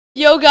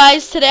Yo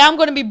guys, today I'm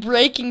going to be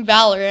breaking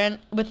Valorant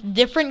with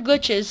different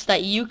glitches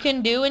that you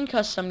can do in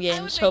custom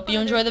games. Hope you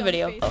enjoy the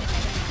video.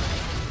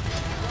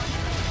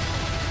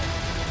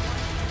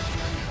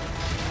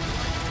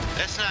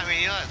 That's not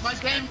me. My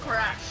game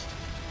crashed.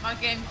 My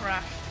game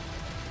crashed.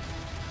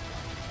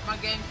 My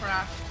game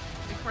crashed.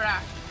 It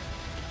crashed.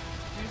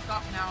 You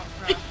stop now, it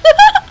crashed.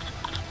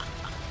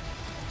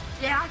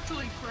 It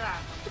actually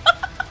crashed.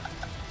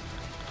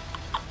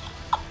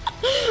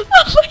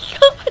 Oh my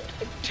god.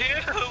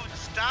 Dude,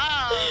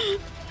 stop!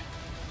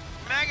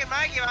 Maggie,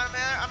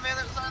 I'm in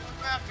the side of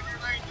the map and you're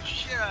like the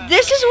shit.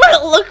 This is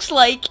what it looks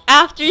like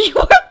after you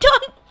are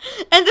done.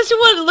 And this is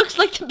what it looks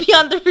like to be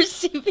on the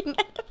receiving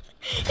end.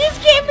 His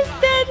game is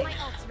dead.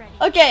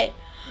 Okay.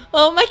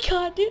 Oh my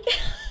god, dude.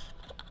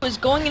 Was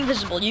going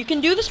invisible. You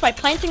can do this by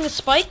planting the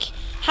spike,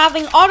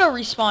 having auto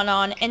respawn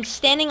on, and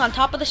standing on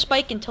top of the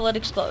spike until it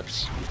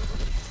explodes.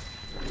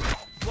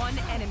 One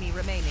enemy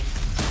remaining.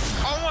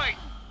 Oh my god!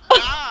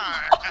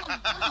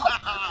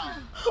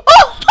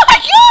 Oh my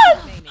god!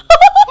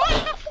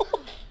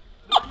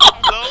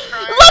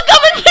 Look,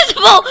 I'm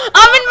invisible!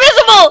 I'm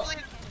invisible!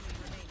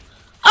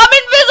 I'm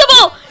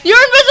invisible!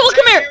 You're invisible,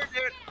 come here!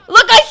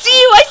 Look, I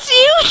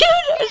see you,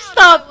 dude!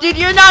 Stop, dude,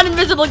 you're not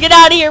invisible, get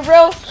out of here,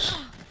 bro!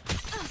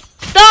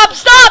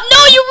 Stop!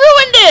 No, you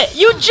ruined it!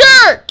 You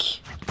jerk!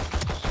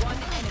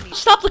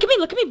 Stop, look at me,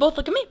 both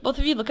of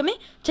you, look at me.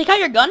 Take out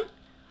your gun.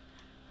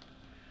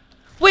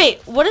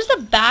 Wait, what does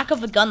the back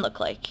of the gun look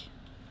like?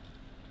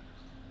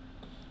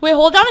 Wait,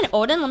 hold down an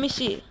Odin, let me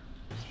see.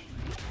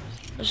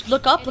 Just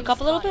look up a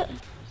little bit.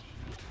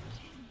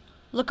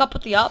 Look up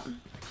with the up.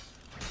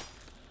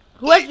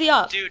 Who has the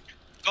up? Dude,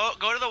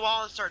 go to the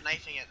wall and start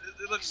knifing it.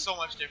 It looks so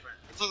much different.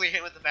 It's literally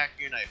hitting with the back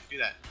of your knife. Do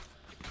that.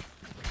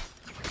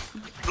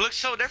 It looks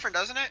so different,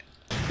 doesn't it?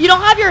 You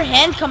don't have your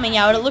hand coming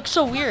out, it looks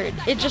so weird.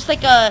 It's just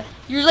like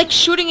you're like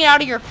shooting it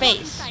out of your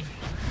face.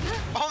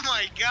 Oh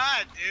my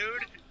god,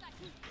 dude.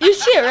 You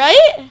see it,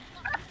 right?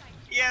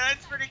 Yeah,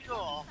 that's pretty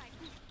cool.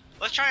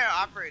 Let's try our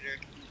operator.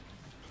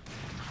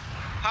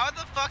 How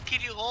the fuck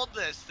can you hold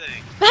this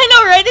thing? I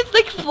know, right? It's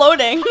like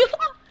floating.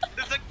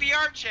 It's like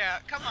VR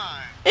chat. Come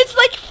on. It's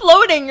like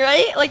floating,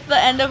 right? Like the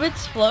end of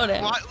it's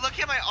floating. Look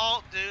at my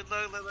alt, dude.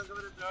 Look at it do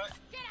it.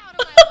 Get out of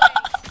my way.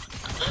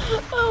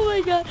 Oh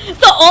my god.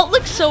 The alt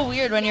looks so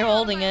weird when you're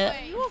holding it.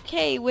 Are you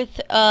okay with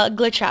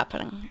glitch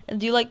happening?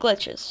 Do you like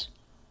glitches?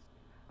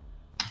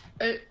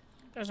 It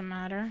Doesn't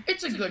matter.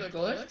 it's a good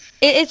glitch.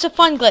 It's a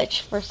fun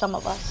glitch for some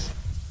of us.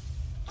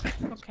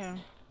 Okay.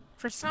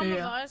 For some of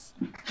us,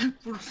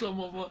 For some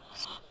of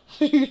us.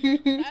 I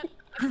feel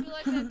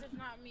like that does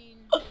not mean.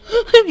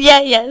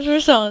 yeah, for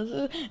some of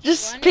us. Do I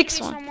Just need pick to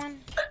be someone.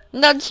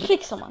 No, just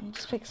pick someone.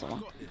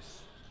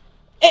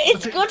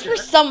 It's good for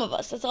some of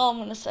us, that's all I'm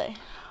gonna say.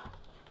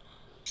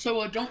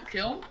 So don't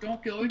kill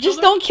each Just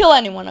other? don't kill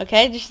anyone,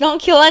 okay? Just don't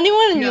kill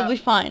anyone and you'll be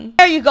fine.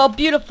 There you go,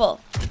 beautiful.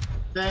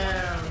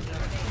 There we go.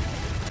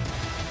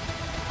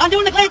 I'm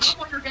doing the glitch.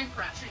 Your game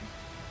crashing.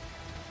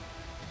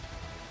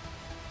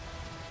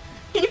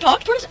 Can you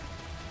talk towards?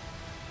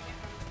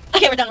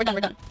 Okay, we're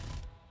done.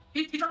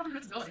 He dropped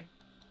invincibility.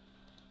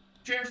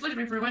 Cheers, look at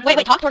me for a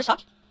Wait, talk.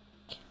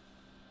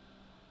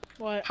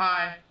 What?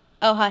 Hi.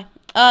 Oh,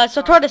 hi.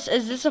 So Tortoise,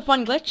 is this a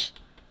fun glitch?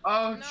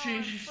 Oh No,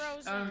 I'm jeez.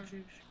 frozen. Oh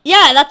jeez.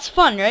 Yeah, that's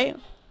fun, right?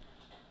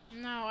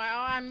 No,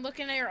 I'm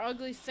looking at your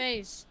ugly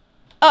face.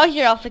 Oh,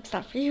 here, I'll fix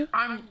that for you.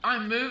 I'm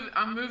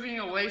moving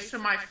away so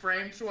my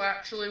frames will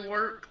actually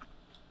work.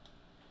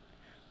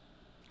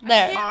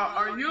 There.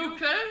 Are you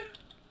okay?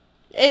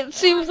 It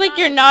seems like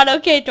you're not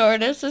okay,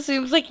 Tortoise. It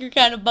seems like you're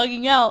kind of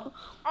bugging out.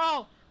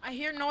 Oh, I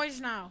hear noise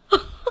now.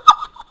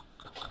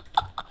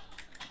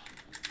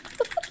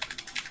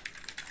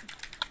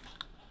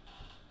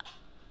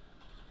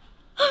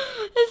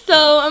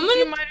 So, I'm You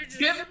gonna... might have just.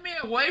 Get me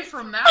away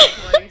from that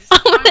place.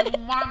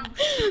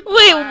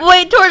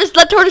 Wait, Tortoise,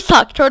 let Tortoise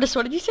talk. Tortoise,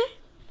 what did you say?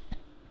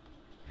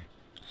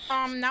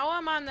 Now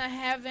I'm on the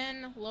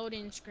heaven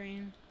loading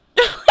screen.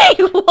 Wait,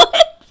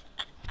 what?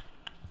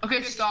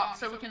 Okay, stop.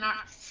 So we can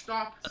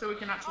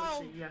actually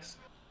Oh. see. Yes.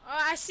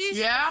 I see.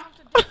 Yeah?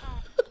 something-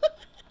 oh.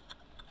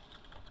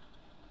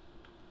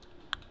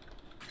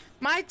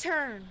 My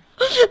turn.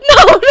 No,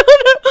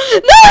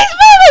 he's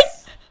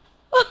moving!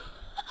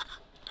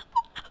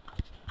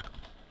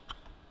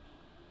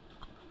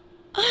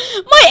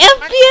 My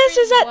FPS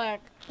is at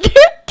black. 13.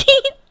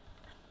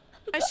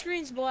 My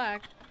screen's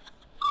black.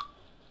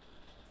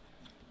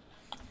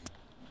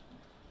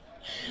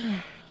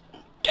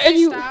 Are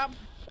you? Stop.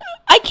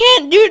 I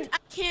can't, dude. I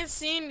can't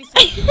see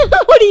anything.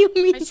 What do you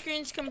mean? My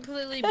screen's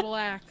completely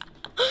black.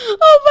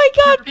 Oh my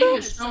god, bro. Thank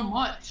you so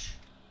much.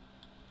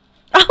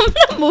 I'm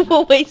gonna move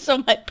away so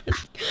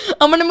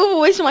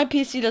my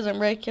PC doesn't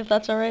break, if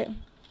that's alright.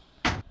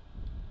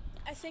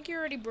 I think you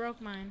already broke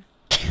mine.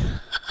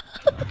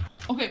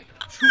 Okay,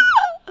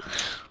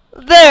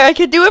 There, I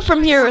could do it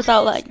from here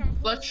without lag.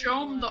 let's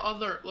show him the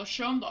other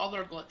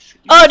glitch.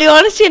 Oh, do you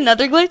want to see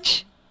another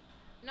glitch?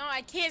 No,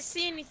 I can't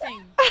see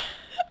anything. My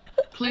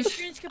Please.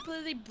 screen's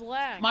completely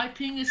black. My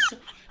ping is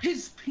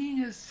his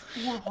ping is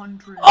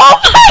 400.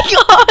 Oh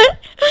my god!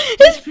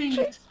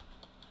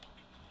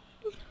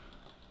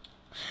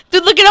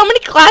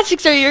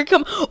 classics are your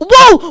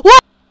Whoa! Whoa!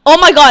 Oh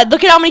my god,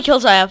 look at how many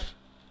kills I have.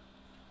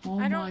 Oh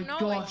I my don't know.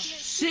 gosh.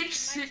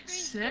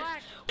 666?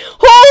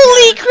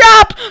 Holy Yeah.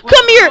 crap! Well,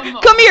 Come here! I'm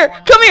not Come here!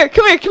 wrong. Come here!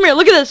 Come here! Come here!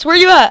 Look at this. Where are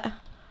you at?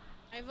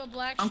 I have a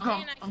black I'm screen.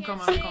 coming, I I'm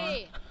can't coming,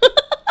 see.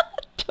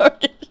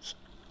 Tortoise.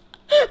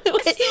 I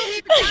still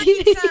hear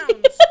knocking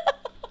sounds.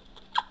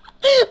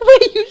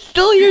 Wait, you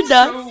still hear It's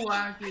that? so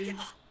wacky.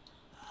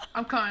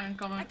 I'm coming,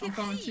 I'm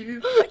coming to you.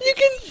 You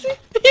can see.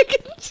 You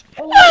can see.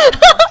 Oh my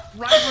gosh,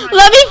 right when I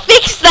Let me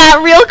fix that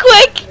real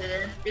quick.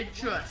 It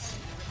just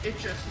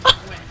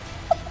went.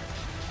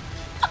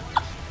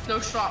 No,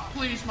 stop,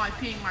 please, my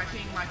ping. Oh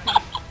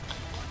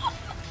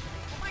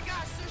my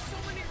gosh, there's so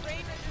many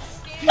rain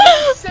just He standing.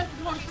 has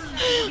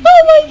 740.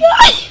 Oh my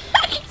god.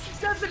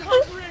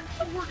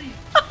 740.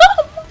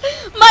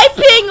 My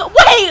ping.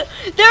 Wait,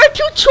 there are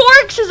 2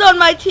 Chorixes on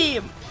my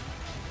team.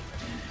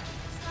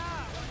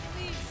 Stop,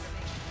 please.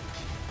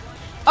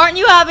 Aren't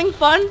you having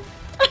fun?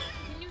 Can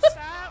you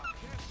stop?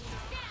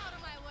 Get out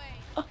of my way.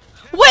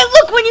 Wait,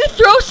 look, when you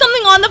throw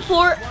something on the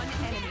floor. One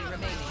enemy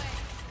remaining.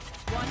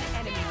 One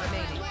enemy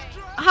remaining.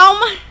 How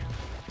am I?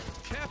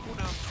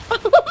 Oh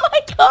my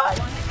god.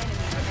 One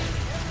enemy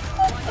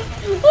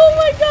remaining. Oh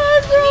my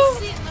god,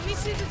 Let me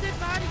see the dead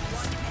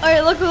bodies. bro.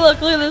 Alright, look at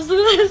this. Look at this.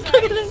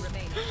 Look at this. Remaining.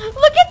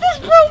 Look at this,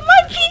 bro.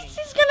 My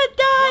PC's gonna One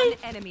die.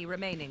 enemy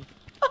remaining.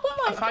 Oh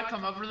my If I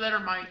come over there,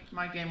 my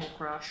game will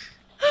crash.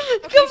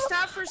 Okay, Come-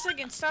 stop for a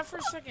second. Stop for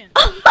a second.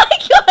 Oh my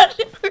god.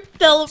 We're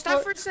Stop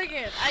teleport. for a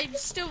second. I'm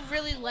still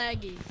really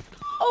laggy.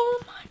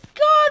 Oh my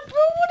god, bro.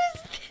 What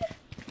is this?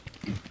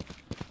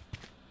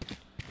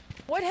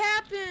 What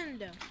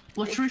happened?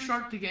 Let's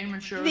restart the game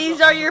and show. These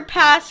are your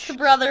past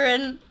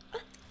brethren.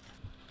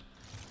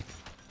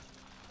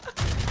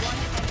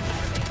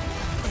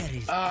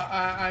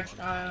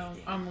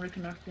 I'm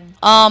reconnecting.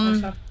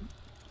 I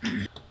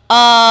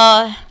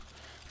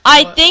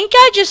What? think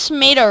I just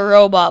made a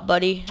robot,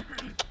 buddy.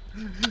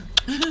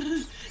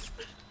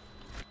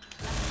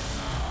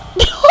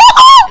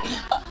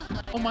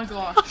 Oh my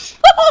gosh.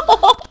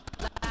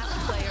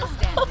 Last player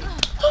standing.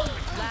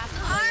 Last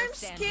player I'm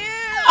standing.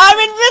 scared. I'm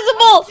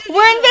invisible.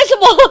 We're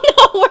invisible.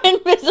 No, we're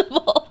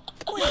invisible.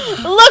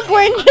 Look,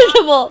 we're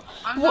invisible.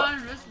 I'm not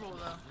invisible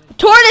though.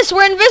 Tortoise,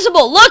 we're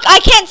invisible. Look, I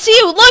can't see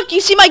you. Look, you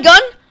see my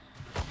gun?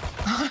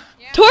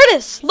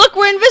 Tortoise, look,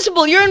 we're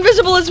invisible. You're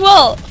invisible as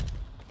well.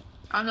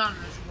 I'm not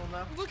invisible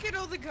though. Look at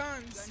all the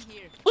guns.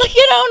 Here. Look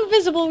at how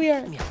invisible we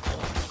are.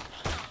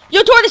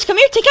 Yo, Tortoise, come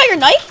here. Take out your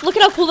knife. Look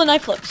at how cool the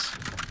knife looks.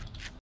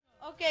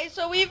 Okay,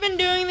 so we've been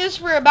doing this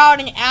for about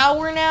an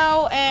hour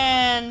now,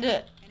 and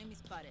Enemy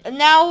spotted.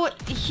 now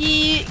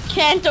he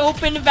can't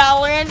open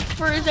Valorant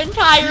for his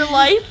entire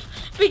life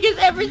because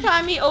every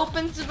time he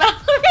opens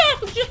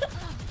Valorant.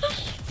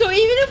 So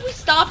even if we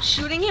stop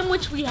shooting him,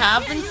 which we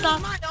have been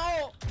stopped. My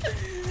ult.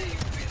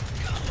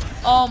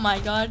 Oh my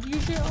god,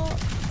 use your ult.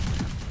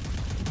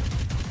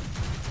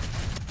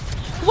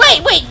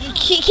 Wait,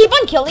 keep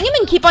on killing him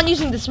and keep on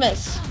using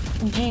dismiss.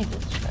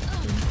 Jesus Christ.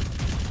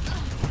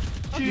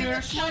 Okay, Cheers,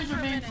 let's stop for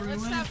a cheers, minute.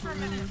 Let's stop for a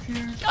minute.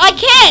 cheers.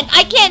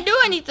 I can't do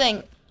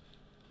anything.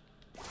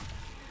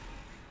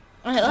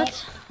 Alright,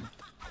 let's.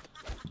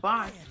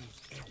 Bye.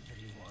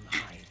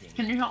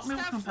 Can you help me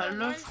with Stop for 1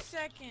 competitive?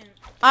 second.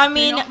 I Can you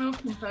mean, help me with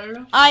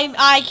competitive?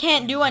 I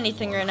can't do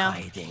anything right now.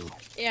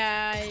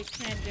 Yeah, I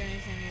can't do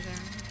anything either.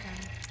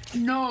 Okay.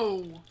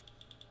 No.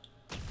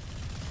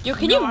 Yo,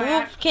 can No, you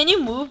move? Can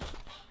you move?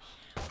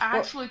 I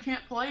actually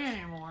can't play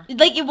anymore.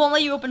 Like, it won't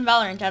let you open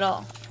Valorant at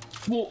all.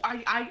 Well,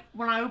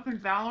 when I open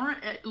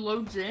Valorant, it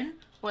loads in,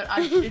 but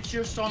it's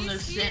just on the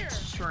He's here. Zint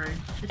screen.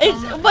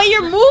 But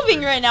you're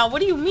moving right now.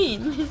 What do you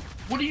mean?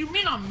 What do you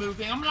mean I'm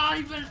moving? I'm not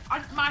even.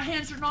 My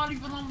hands are not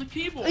even on the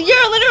keyboard.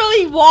 You're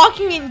literally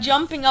walking and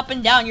jumping up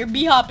and down. You're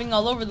bee-hopping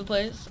all over the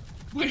place.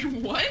 Wait,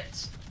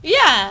 what?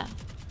 Yeah.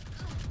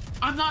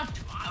 I'm not.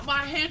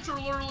 My hands are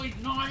literally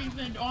not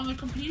even on the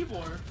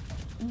keyboard.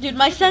 Dude,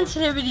 my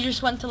sensitivity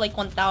just went to like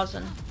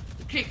 1,000.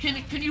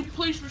 Can you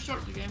please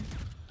restart the game?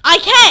 I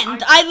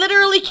can't. I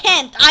literally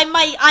can't.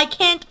 I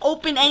can't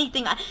open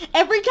anything.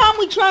 Every time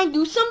we try and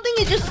do something,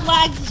 it just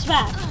lags us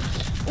back.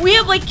 We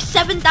have like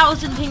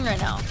 7,000 ping right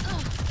now.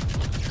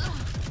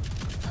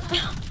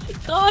 Oh my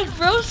god,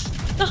 bro,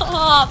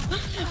 stop.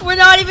 We're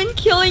not even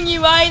killing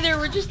you either.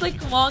 We're just like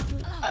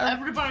walking.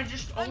 Everybody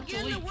just I'm ult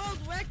getting the delete. world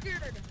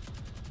record.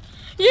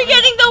 You're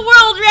getting the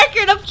world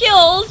record of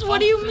kills. What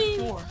do you Ult mean?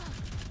 4.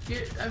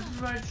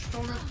 Everybody just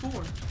ult at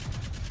 4.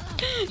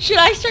 Should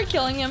I start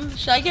killing him?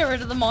 Should I get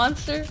rid of the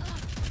monster?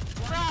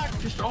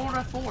 Just ult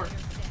at 4.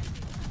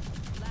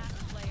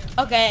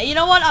 Okay, you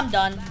know what? I'm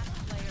done.